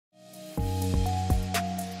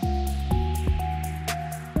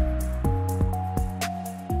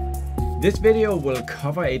This video will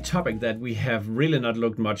cover a topic that we have really not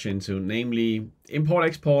looked much into, namely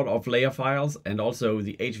import-export of layer files and also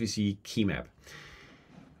the HVC key map.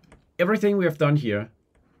 Everything we have done here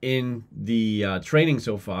in the training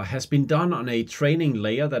so far has been done on a training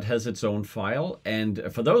layer that has its own file. And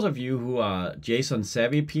for those of you who are JSON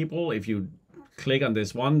savvy people, if you click on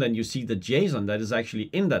this one, then you see the JSON that is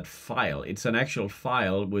actually in that file. It's an actual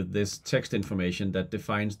file with this text information that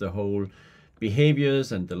defines the whole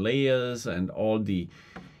behaviors and the layers and all the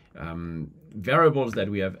variables that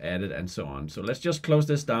we have added and so on. So let's just close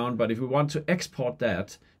this down. But if we want to export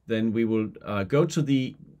that, then we will go to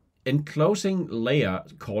the enclosing layer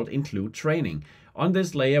called include training. On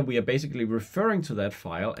this layer, we are basically referring to that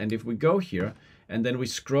file. And if we go here and then we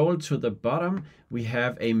scroll to the bottom, we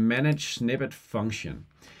have a manage snippet function.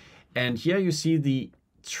 And here you see the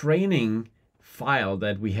training file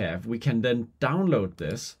that we have. We can then download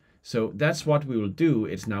this. So that's what we will do.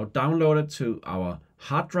 It's now downloaded to our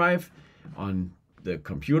hard drive on the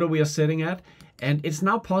computer we are sitting at. And it's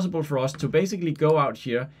now possible for us to basically go out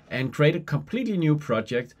here and create a completely new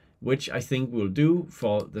project, which I think we'll do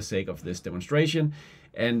for the sake of this demonstration.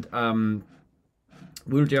 And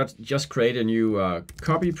we'll just create a new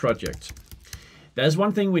copy project. There's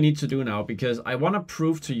one thing we need to do now, because I want to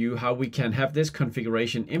prove to you how we can have this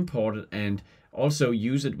configuration imported and also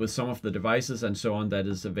use it with some of the devices and so on that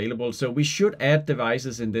is available. So we should add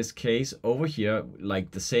devices in this case over here,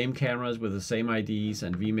 like the same cameras with the same IDs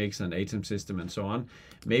and vMix and ATEM system and so on.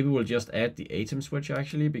 Maybe we'll just add the ATEM switch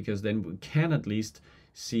actually, because then we can at least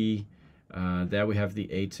see, there we have the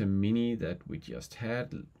ATEM mini that we just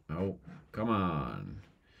had. Oh, come on.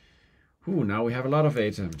 Ooh, now we have a lot of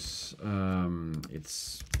ATEMs.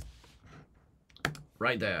 It's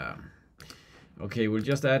right there. Okay, we'll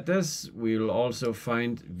just add this. We'll also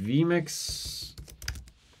find vMix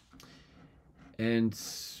and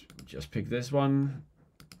just pick this one.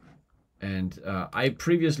 And I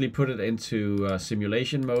previously put it into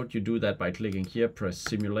simulation mode. You do that by clicking here, press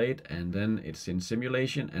simulate, and then it's in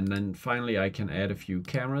simulation. And then finally I can add a few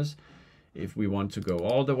cameras. If we want to go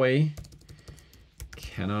all the way,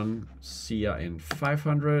 Canon CRN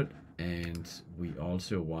 500, and we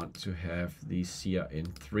also want to have the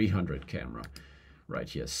CRN 300 camera right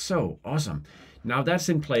here. So awesome. Now that's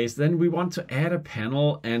in place. Then we want to add a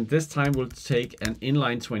panel, and this time we'll take an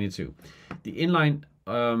inline 22. The inline,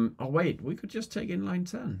 oh wait, we could just take inline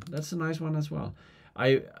 10. That's a nice one as well.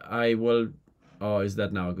 I will, oh, is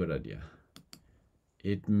that now a good idea?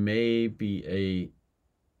 It may be a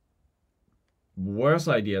worse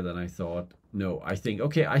idea than I thought. No, I think,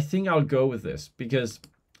 okay, I think I'll go with this, because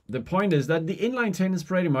the point is that the inline 10 is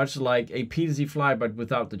pretty much like a PTZ Fly, but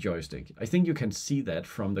without the joystick. I think you can see that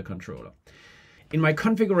from the controller. In my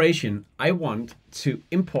configuration, I want to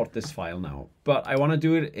import this file now, but I want to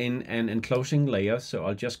do it in an enclosing layer. So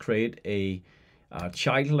I'll just create a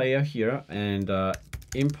child layer here and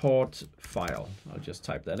import file. I'll just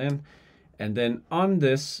type that in. And then on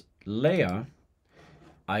this layer,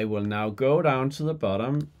 I will now go down to the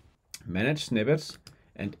bottom, manage snippets.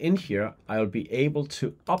 And in here, I'll be able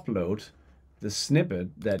to upload the snippet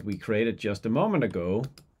that we created just a moment ago,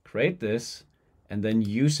 create this, and then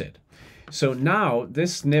use it. So now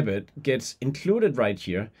this snippet gets included right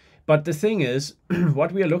here. But the thing is,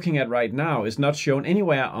 what we are looking at right now is not shown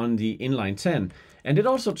anywhere on the inline 10. And it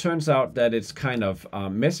also turns out that it's kind of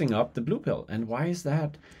messing up the blue pill. And why is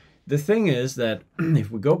that? The thing is that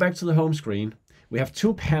if we go back to the home screen, we have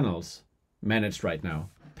two panels managed right now.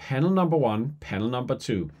 Panel number 1, panel number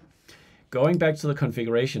 2. Going back to the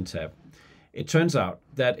configuration tab, it turns out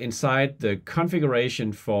that inside the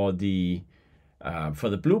configuration for the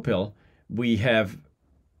blue pill, we have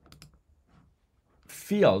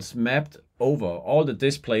fields mapped over. All the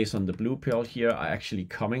displays on the blue pill here are actually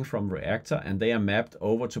coming from Reactor, and they are mapped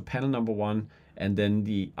over to panel number 1, and then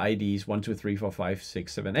the IDs 1, 2, 3, 4, 5,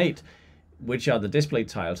 6, 7, 8. Which are the display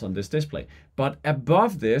tiles on this display. But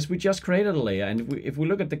above this, we just created a layer. And if we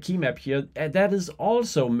look at the key map here, that is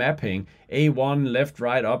also mapping A1, left,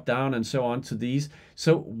 right, up, down, and so on to these.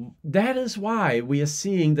 So that is why we are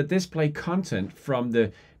seeing the display content from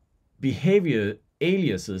the behavior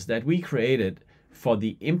aliases that we created for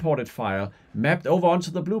the imported file mapped over onto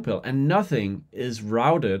the blue pill, and nothing is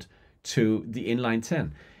routed to the inline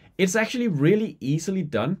 10. It's actually really easily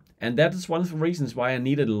done, and that is one of the reasons why I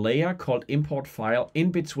needed a layer called import file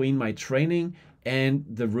in between my training and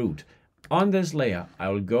the root. On this layer, I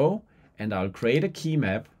will go and I'll create a key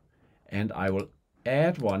map, and I will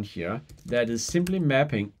add one here that is simply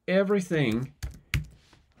mapping everything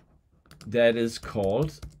that is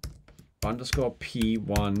called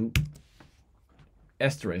 _P1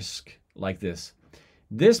 * like this.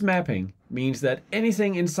 This mapping means that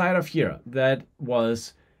anything inside of here that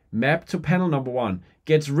was mapped to panel number 1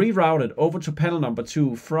 gets rerouted over to panel number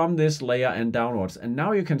 2 from this layer and downwards. And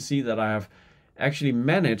now you can see that I have actually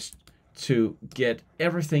managed to get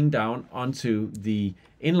everything down onto the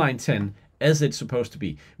inline 10 as it's supposed to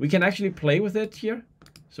be. We can actually play with it here.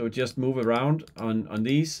 So just move around on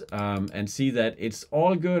these and see that it's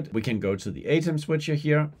all good. We can go to the ATEM switcher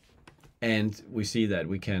here, and we see that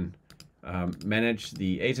we can manage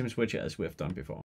the ATEM switcher as we have done before.